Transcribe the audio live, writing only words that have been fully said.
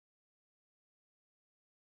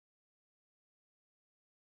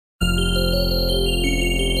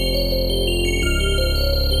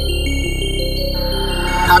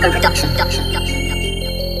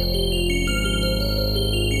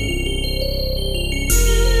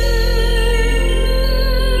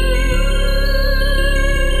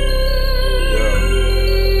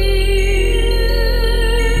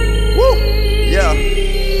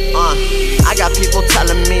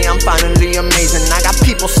finally amazing. I got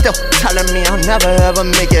people still telling me I'll never ever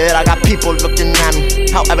make it. I got people looking at me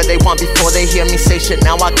however they want before they hear me say shit.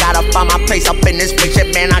 Now I gotta find my place up in this big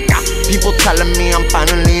shit, man. I got people telling me I'm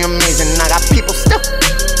finally amazing. I got people still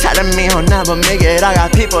telling me I'll never make it. I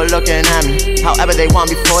got people looking at me however they want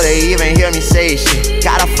before they even hear me say shit.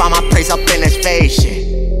 Gotta find my place up in this face shit.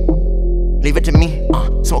 Leave it to me,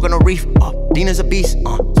 smoking a reef, Dina's a beast,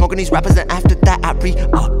 smoking these rappers and after that I breathe,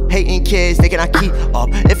 hating kids, they cannot keep up.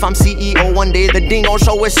 If I'm CEO one day, the Dean gon'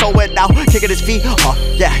 show it, so without kicking his feet,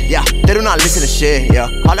 yeah, they do not listen to shit, yeah.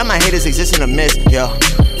 All of my haters exist in the mist, yeah.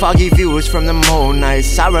 Foggy views from the moon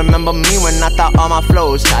nights. I remember me when I thought all my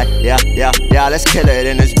flows tight, yeah, let's kill it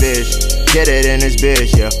in this bitch. Get it in this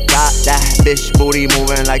bitch, yeah. Got that bitch booty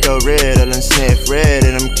moving like a riddle and sniff. Rid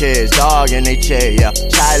of them kids, dog in they chair, yeah.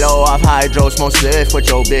 Shiloh off hydro, smoke spliff with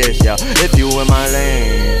your bitch, yeah. If you in my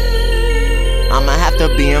lane, I'ma have to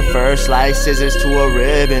be in first like scissors to a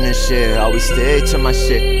ribbon and shit. Always stick to my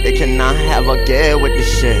shit. They cannot have a get with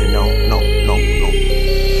this shit, no.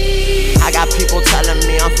 I got people telling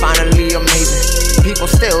me I'm finally amazing. People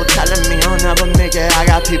still telling me I'll never make it. I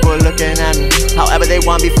got people looking at me however they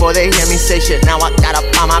want before they hear me say shit. Now I gotta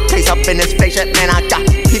find my place up in this fake shit. Man, I got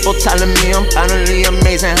people telling me I'm finally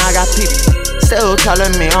amazing. I got people still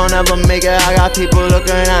telling me I'll never make it. I got people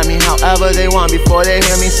looking at me however they want before they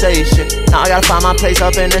hear me say shit. Now I gotta find my place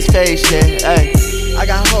up in this fake shit, hey. I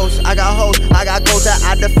got hoes, I got goals that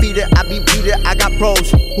I defeated, I be beat it. I got bros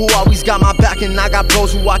who always got my back, and I got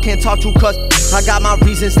bros who I can't talk to cause I got my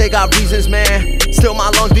reasons, they got reasons, man. Still my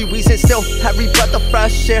lungs be wheezing, still every breath of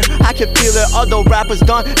fresh air. I can feel it, other rappers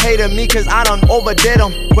done hated me cause I done overdid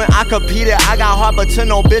them. When I competed, I got hard but to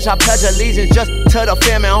no bitch. I pledge allegiance just to the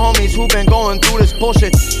fam and homies who been going through this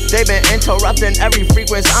bullshit. They been interrupting every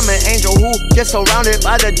frequency. I'm an angel who gets surrounded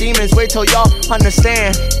by the demons. Wait till y'all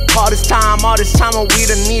understand. All this time when we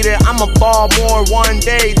done need it. I'ma ball more one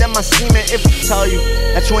day than my scheming. If I tell you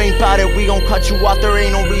that you ain't bout it, we gon' cut you off, there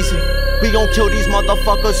ain't no reason. We gon' kill these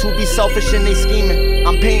motherfuckers who be selfish and they scheming.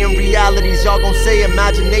 I'm painting realities, y'all gon' say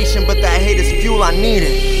imagination, but that hate is fuel, I need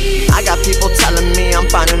it. I got people telling me I'm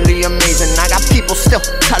finally amazing. I got people still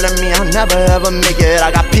telling me I'll never ever make it.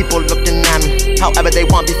 I got people looking at me however they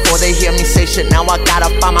want before they hear me say shit. Now I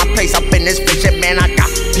gotta find my place up in this bitch shit, man. I got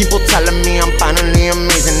people telling me I'm finally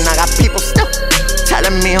amazing. I got people still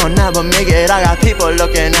telling me I'll never make it. I got people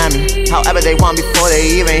looking at me however they want before they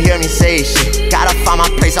even hear me say shit. Gotta find my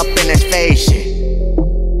place up in this face shit.